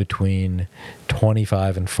somewhere between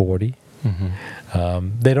 25 and 40.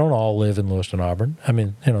 Mm-hmm. They don't all live in Lewiston, Auburn. I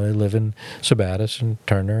mean, they live in Sabattis and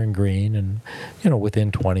Turner and Greene and,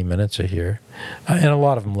 within 20 minutes of here. And a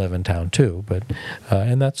lot of them live in town too, but,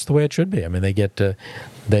 and that's the way it should be. I mean,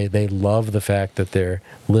 they love the fact that they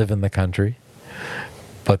live in the country,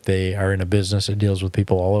 but they are in a business that deals with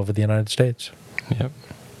people all over the United States. Yep.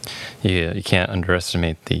 Yeah, you can't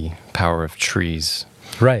underestimate the power of trees.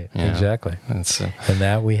 Right, exactly. And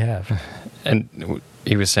that we have. And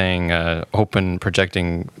he was saying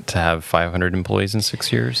projecting to have 500 employees in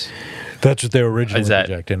 6 years. That's what they were originally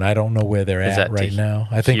projecting. I don't know where they're at right now.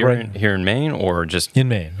 I think here in Maine or just in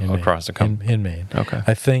Maine, across the country. In Maine. Okay.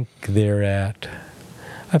 I think they're at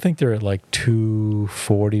like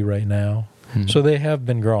 240 right now. Mm-hmm. So they have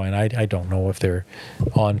been growing. I don't know if they're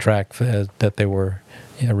on track that they were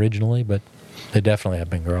originally, but they definitely have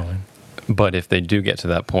been growing. But if they do get to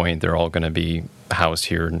that point, they're all going to be housed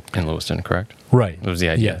here in Lewiston, correct? Right. That was the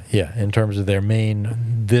idea. Yeah. In terms of their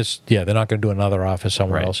main, they're not going to do another office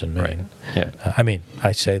somewhere else in Maine. Right. Yeah. I mean,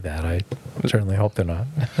 I say that. I certainly hope they're not.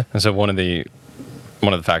 And so one of the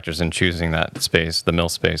factors in choosing that space, the mill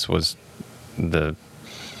space, was the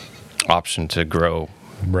option to grow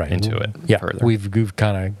into it further. We've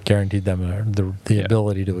kind of guaranteed them the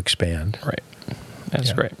ability to expand. Right.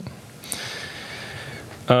 That's great.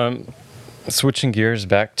 Switching gears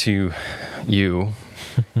back to you.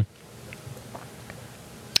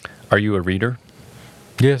 Are you a reader?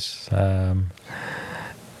 Yes.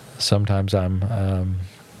 Sometimes I'm,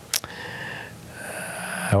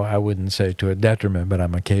 I wouldn't say to a detriment, but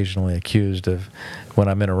I'm occasionally accused of, when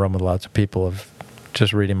I'm in a room with lots of people, of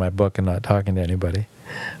just reading my book and not talking to anybody.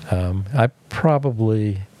 I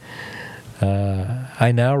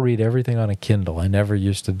now read everything on a Kindle. I never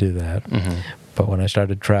used to do that. Mm-hmm. But when I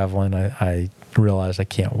started traveling, I realized I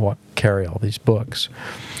can't carry all these books.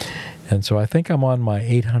 And so I think I'm on my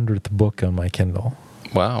 800th book on my Kindle.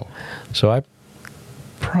 Wow. So I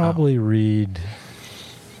probably read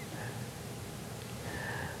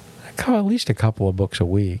at least a couple of books a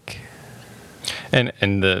week.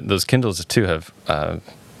 And those Kindles, too, have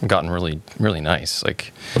gotten really, really nice.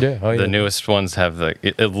 Like, the newest ones have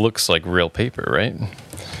it looks like real paper, right?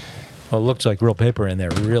 Well, it looks like real paper, and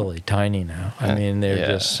they're really tiny now. I mean, they're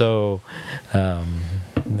just so.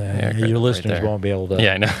 Your listeners won't be able to.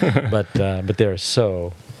 Yeah, I know. but they're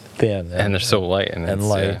so thin, and they're so light, and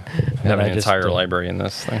light. Having an entire library in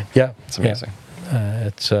this thing. Yeah, it's amazing.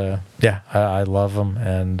 I love them,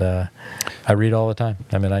 and I read all the time.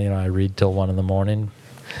 I mean, I read till 1 a.m.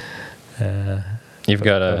 You've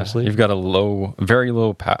got a very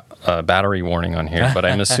low battery warning on here, but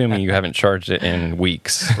I'm assuming you haven't charged it in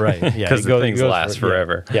weeks, right? Yeah, because the things last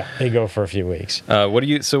forever. Yeah, they go for a few weeks.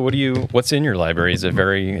 What's in your library? Is it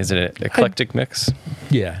an eclectic mix?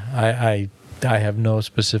 Yeah, I have no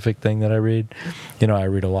specific thing that I read. I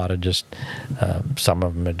read a lot of just some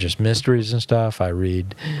of them are just mysteries and stuff. I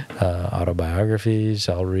read autobiographies.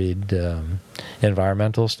 I'll read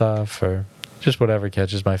environmental stuff, or just whatever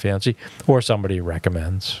catches my fancy, or somebody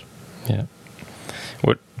recommends. Yeah.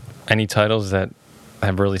 Any titles that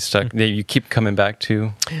have really stuck that you keep coming back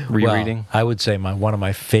to rereading? Well, I would say one of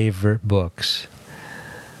my favorite books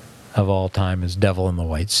of all time is Devil in the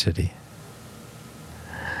White City.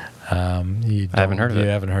 I haven't heard of it. You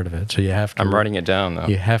haven't heard of it, so you have to. I'm writing it down, though.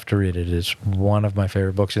 You have to read it. It's one of my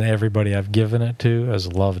favorite books, and everybody I've given it to has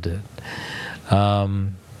loved it.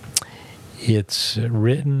 It's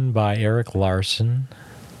written by Eric Larson,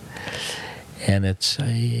 and it's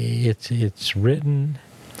written.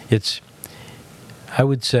 I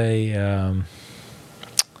would say,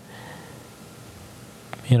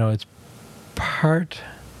 it's part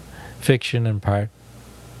fiction and part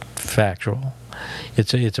factual.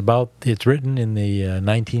 It's written in the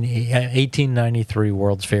 1893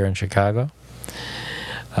 World's Fair in Chicago,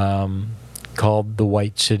 called The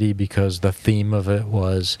White City because the theme of it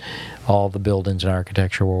was all the buildings and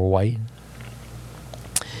architecture were white.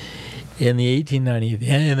 In the 1890s,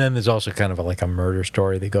 and then there's also kind of like a murder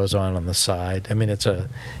story that goes on the side. I mean,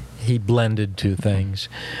 he blended two things.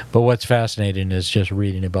 But what's fascinating is just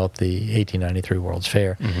reading about the 1893 World's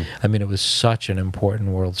Fair. Mm-hmm. I mean, it was such an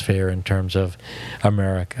important World's Fair in terms of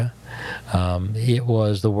America. It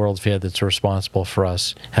was the World's Fair that's responsible for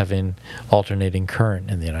us having alternating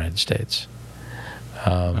current in the United States.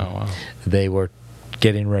 Wow. They were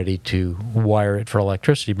getting ready to wire it for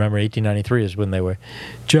electricity. Remember, 1893 is when they were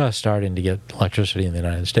just starting to get electricity in the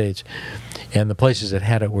United States. And the places that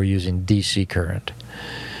had it were using DC current,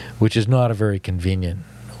 which is not a very convenient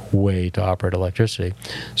way to operate electricity.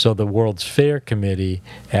 So the World's Fair Committee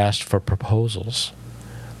asked for proposals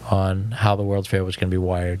on how the World's Fair was going to be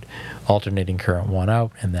wired. Alternating current won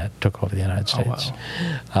out, and that took over the United States.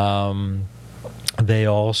 Oh, wow. They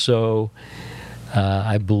also...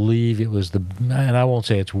 I believe it was and I won't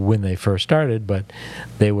say it's when they first started, but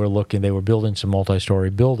they were building some multi-story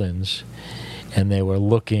buildings, and they were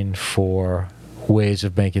looking for ways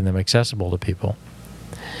of making them accessible to people.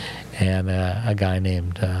 And a guy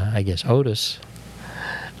named, Otis,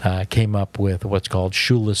 came up with what's called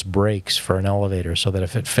shoeless brakes for an elevator, so that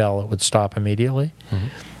if it fell, it would stop immediately. Mm-hmm.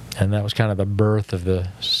 And that was kind of the birth of the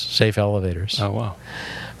safe elevators. Oh, wow.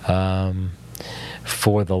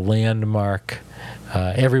 For the landmark...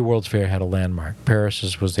 every World's Fair had a landmark.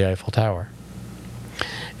 Paris's was the Eiffel Tower.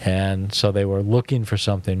 And so they were looking for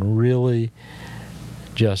something really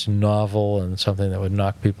just novel and something that would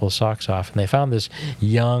knock people's socks off. And they found this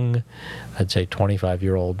young, I'd say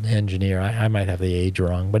 25-year-old engineer. I might have the age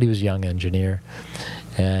wrong, but he was a young engineer.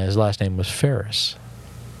 And his last name was Ferris.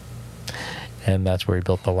 And that's where he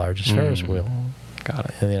built the largest Ferris wheel. Got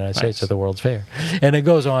it. In the United States at the World's Fair. And it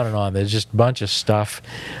goes on and on. There's just a bunch of stuff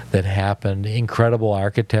that happened. Incredible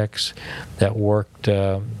architects that worked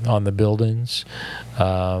on the buildings.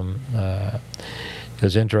 It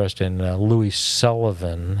was interesting. Louis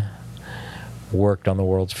Sullivan worked on the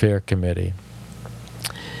World's Fair Committee.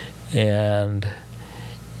 And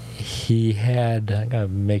he had, I got to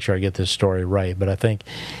make sure I get this story right, but I think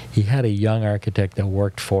he had a young architect that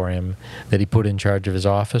worked for him that he put in charge of his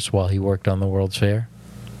office while he worked on the World's Fair.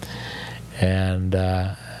 And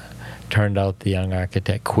turned out the young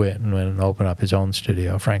architect quit and went and opened up his own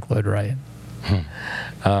studio, Frank Lloyd Wright.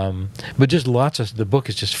 But just the book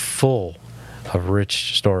is just full of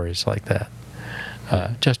rich stories like that.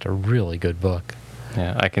 Just a really good book.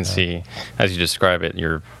 Yeah, I can see, as you describe it,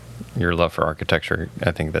 your love for architecture,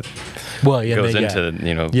 I think that goes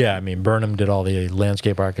into. Yeah, I mean, Burnham did all the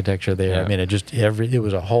landscape architecture there. Yeah. I mean, it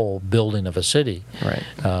was a whole building of a city. Right.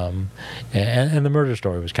 And the murder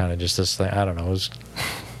story was kind of just this thing, I don't know, it was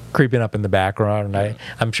creeping up in the background, and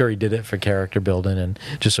I'm sure he did it for character building and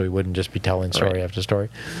just so he wouldn't just be telling story after story.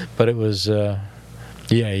 But it was,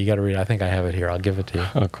 you got to read it. I think I have it here. I'll give it to you.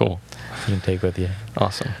 Oh, cool. You can take it with you.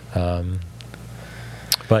 Awesome.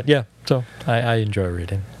 But yeah, so I enjoy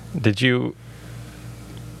reading. Did you,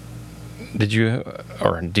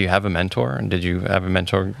 or do you have a mentor? And did you have a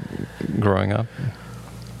mentor growing up?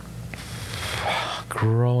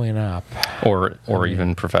 Growing up, or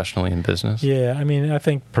even professionally in business? Yeah, I mean, I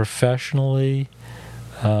think professionally,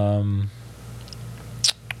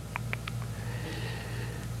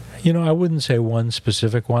 I wouldn't say one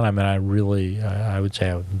specific one. I mean, I would say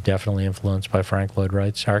I was definitely influenced by Frank Lloyd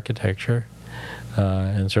Wright's architecture,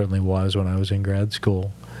 and certainly was when I was in grad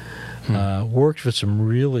school. Worked with some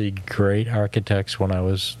really great architects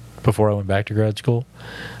before I went back to grad school,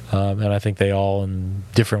 and I think they all, in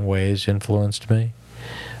different ways, influenced me.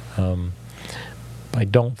 I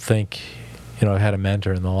don't think, I've had a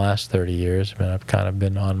mentor in the last 30 years. I mean, I've kind of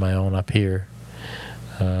been on my own up here,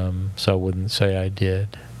 so I wouldn't say I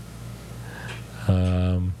did.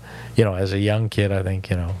 As a young kid, I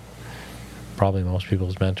think, probably most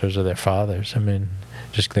people's mentors are their fathers. I mean,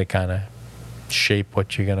 just they kind of shape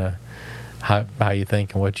what you're gonna, how you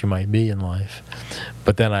think and what you might be in life.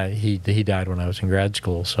 But then he died when I was in grad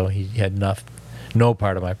school, so he had no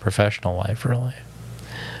part of my professional life really.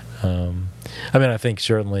 I think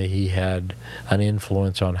certainly he had an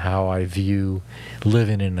influence on how I view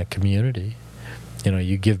living in a community.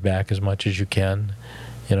 You give back as much as you can.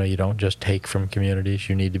 You don't just take from communities.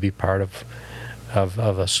 You need to be part of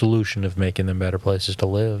a solution of making them better places to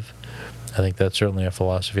live. I think that's certainly a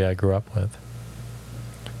philosophy I grew up with.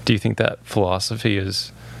 Do you think that philosophy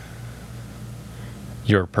is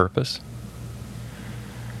your purpose?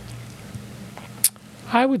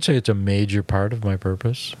 I would say it's a major part of my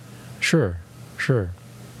purpose. Sure.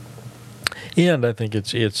 And I think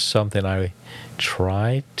it's something I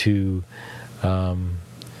try to, I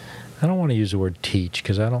don't want to use the word teach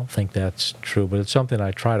because I don't think that's true, but it's something I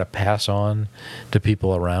try to pass on to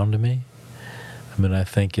people around me. I mean, I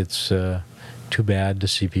think it's too bad to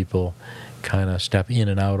see people kind of step in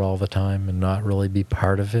and out all the time and not really be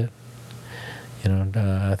part of it.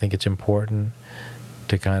 I think it's important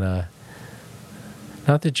to kind of,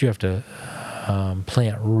 not that you have to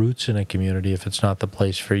plant roots in a community if it's not the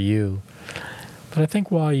place for you, but I think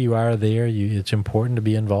while you are there, it's important to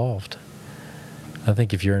be involved. I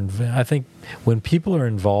think I think when people are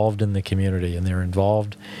involved in the community and they're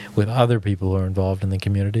involved with other people who are involved in the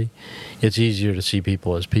community, it's easier to see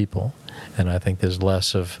people as people. And I think there's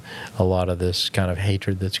less of a lot of this kind of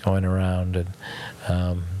hatred that's going around. And,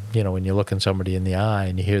 when you look in somebody in the eye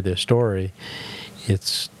and you hear their story,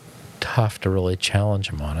 it's tough to really challenge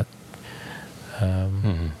them on it.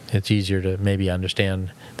 It's easier to maybe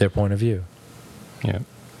understand their point of view. Yeah.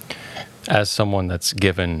 As someone that's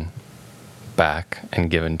given back and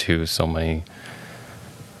given to so many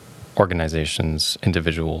organizations,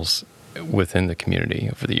 individuals within the community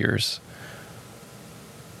over the years,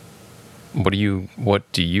 what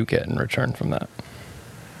do you get in return from that?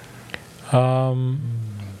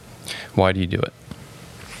 Why do you do it?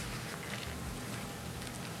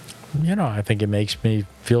 I think it makes me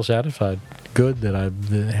feel satisfied, good that I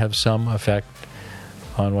have some effect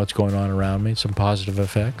on what's going on around me, some positive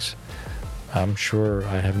effects. I'm sure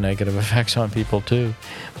I have negative effects on people too,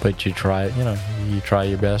 but you try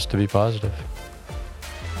your best to be positive.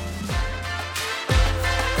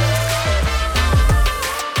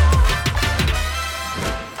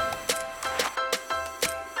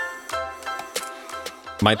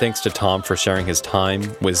 My thanks to Tom for sharing his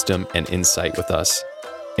time, wisdom, and insight with us.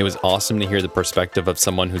 It was awesome to hear the perspective of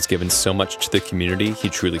someone who's given so much to the community he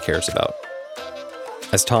truly cares about.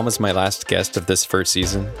 As Tom is my last guest of this first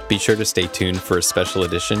season, be sure to stay tuned for a special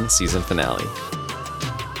edition season finale.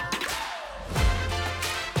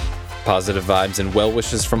 Positive vibes and well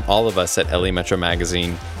wishes from all of us at LA Metro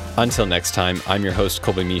Magazine. Until next time, I'm your host,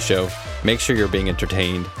 Colby Michaud. Make sure you're being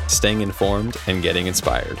entertained, staying informed, and getting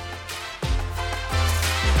inspired.